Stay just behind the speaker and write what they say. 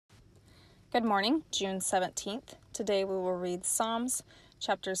Good morning, June 17th. Today we will read Psalms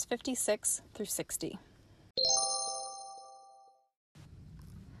chapters 56 through 60.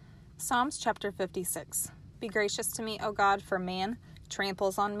 Psalms chapter 56. Be gracious to me, O God, for man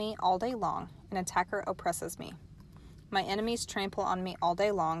tramples on me all day long, an attacker oppresses me. My enemies trample on me all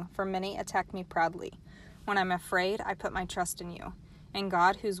day long, for many attack me proudly. When I'm afraid, I put my trust in you. In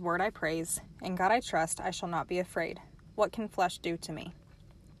God, whose word I praise, in God I trust, I shall not be afraid. What can flesh do to me?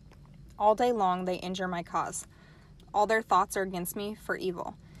 All day long they injure my cause. All their thoughts are against me for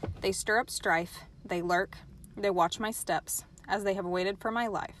evil. They stir up strife, they lurk, they watch my steps, as they have waited for my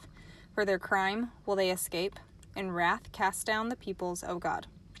life. For their crime will they escape. In wrath cast down the peoples, O God.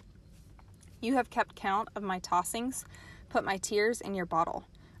 You have kept count of my tossings, put my tears in your bottle.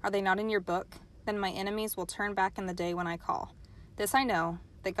 Are they not in your book? Then my enemies will turn back in the day when I call. This I know,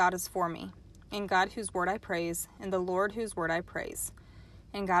 that God is for me. In God whose word I praise, in the Lord whose word I praise.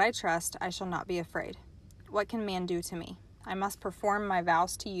 In God I trust, I shall not be afraid. What can man do to me? I must perform my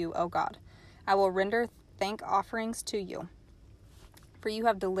vows to you, O God. I will render thank offerings to you. For you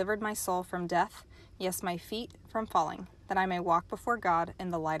have delivered my soul from death, yes, my feet from falling, that I may walk before God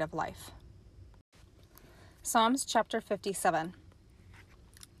in the light of life. Psalms chapter 57.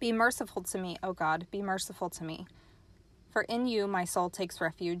 Be merciful to me, O God, be merciful to me. For in you my soul takes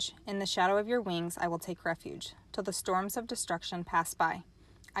refuge. In the shadow of your wings I will take refuge, till the storms of destruction pass by.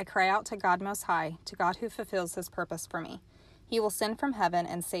 I cry out to God Most High, to God who fulfills his purpose for me. He will send from heaven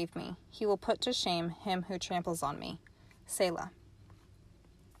and save me. He will put to shame him who tramples on me. Selah.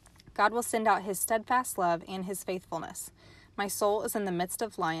 God will send out his steadfast love and his faithfulness. My soul is in the midst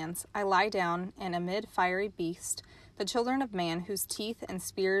of lions. I lie down and amid fiery beasts, the children of man, whose teeth and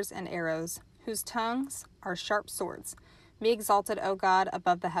spears and arrows, whose tongues are sharp swords. Be exalted, O God,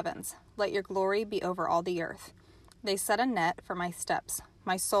 above the heavens. Let your glory be over all the earth. They set a net for my steps.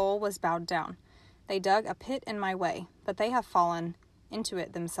 My soul was bowed down. They dug a pit in my way, but they have fallen into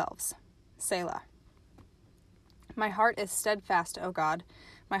it themselves. Selah. My heart is steadfast, O God.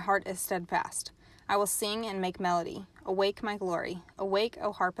 My heart is steadfast. I will sing and make melody. Awake, my glory. Awake,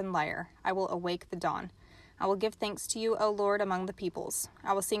 O harp and lyre. I will awake the dawn. I will give thanks to you, O Lord, among the peoples.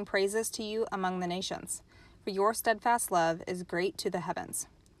 I will sing praises to you among the nations. For your steadfast love is great to the heavens,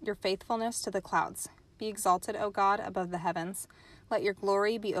 your faithfulness to the clouds. Be exalted, O God, above the heavens. Let your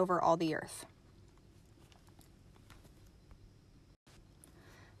glory be over all the earth.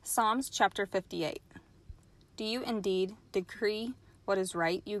 Psalms chapter 58. Do you indeed decree what is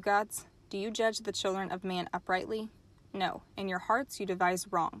right, you gods? Do you judge the children of man uprightly? No, in your hearts you devise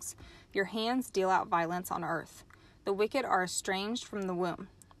wrongs. Your hands deal out violence on earth. The wicked are estranged from the womb.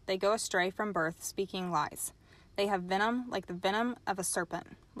 They go astray from birth, speaking lies. They have venom like the venom of a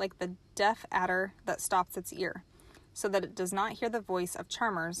serpent, like the deaf adder that stops its ear, so that it does not hear the voice of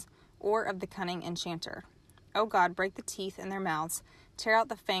charmers or of the cunning enchanter. O God, break the teeth in their mouths. Tear out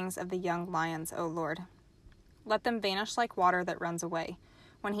the fangs of the young lions, O Lord. Let them vanish like water that runs away.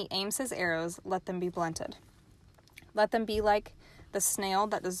 When he aims his arrows, let them be blunted. Let them be like the snail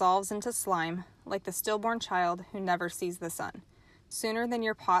that dissolves into slime, like the stillborn child who never sees the sun. Sooner than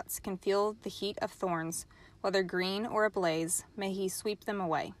your pots can feel the heat of thorns, whether green or ablaze, may he sweep them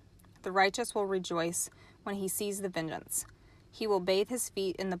away. The righteous will rejoice when he sees the vengeance. He will bathe his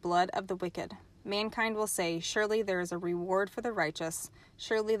feet in the blood of the wicked. Mankind will say, surely there is a reward for the righteous.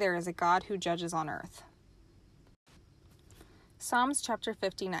 Surely there is a God who judges on earth. Psalms chapter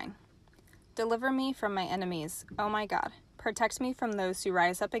 59. Deliver me from my enemies, O my God. Protect me from those who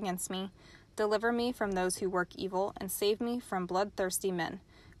rise up against me. Deliver me from those who work evil, and save me from bloodthirsty men.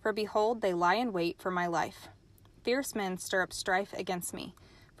 For behold, they lie in wait for my life. Fierce men stir up strife against me.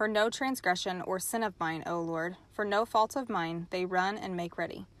 For no transgression or sin of mine, O Lord, for no fault of mine, they run and make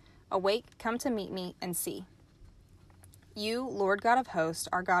ready. Awake, come to meet me, and see. You, Lord God of hosts,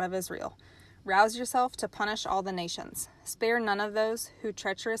 are God of Israel. Rouse yourself to punish all the nations. Spare none of those who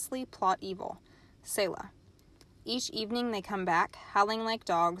treacherously plot evil. Selah. Each evening they come back, howling like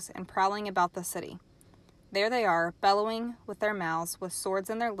dogs and prowling about the city. There they are, bellowing with their mouths, with swords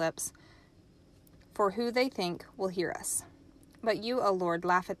in their lips, for who they think will hear us. But you, O Lord,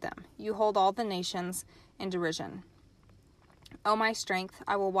 laugh at them. You hold all the nations in derision. O my strength,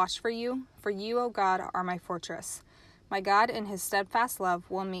 I will watch for you, O God, are my fortress. My God in his steadfast love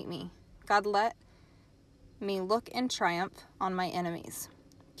will meet me. God, let me look in triumph on my enemies.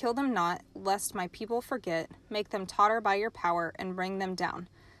 Kill them not, lest my people forget. Make them totter by your power and bring them down,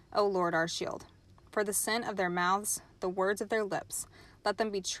 O Lord, our shield. For the sin of their mouths, the words of their lips, let them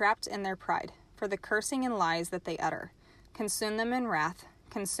be trapped in their pride, for the cursing and lies that they utter. Consume them in wrath,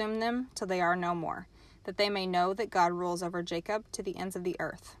 consume them till they are no more, that they may know that God rules over Jacob to the ends of the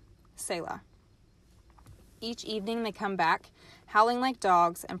earth. Selah. Each evening they come back, howling like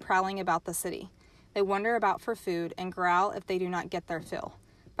dogs and prowling about the city. They wander about for food and growl if they do not get their fill.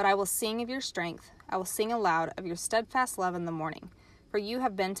 But I will sing of your strength. I will sing aloud of your steadfast love in the morning. For you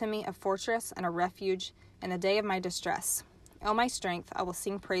have been to me a fortress and a refuge in the day of my distress. O my strength, I will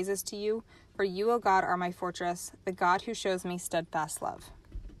sing praises to you. For you, O God, are my fortress, the God who shows me steadfast love.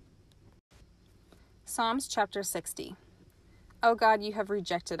 Psalms chapter 60. O God, you have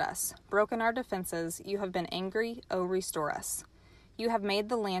rejected us, broken our defenses. You have been angry. O restore us. You have made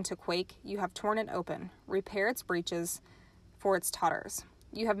the land to quake. You have torn it open. Repair its breaches, for its totters.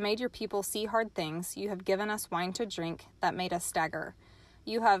 You have made your people see hard things. You have given us wine to drink that made us stagger.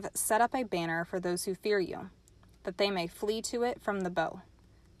 You have set up a banner for those who fear you, that they may flee to it from the bow.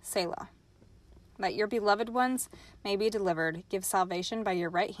 Selah. That your beloved ones may be delivered. Give salvation by your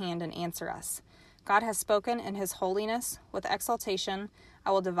right hand and answer us. God has spoken in his holiness. With exultation,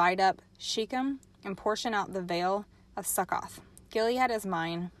 I will divide up Shechem and portion out the vale of Succoth. Gilead is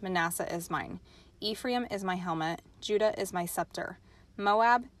mine, Manasseh is mine. Ephraim is my helmet, Judah is my scepter.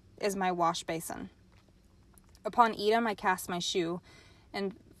 Moab is my wash basin. Upon Edom I cast my shoe,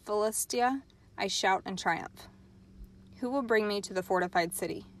 and Philistia I shout in triumph. Who will bring me to the fortified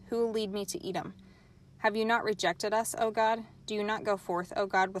city? Who will lead me to Edom? Have you not rejected us, O God? Do you not go forth, O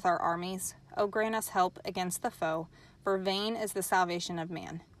God, with our armies? O grant us help against the foe, for vain is the salvation of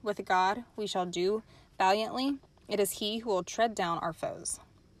man. With God we shall do valiantly. It is he who will tread down our foes.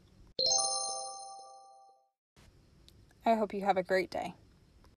 I hope you have a great day.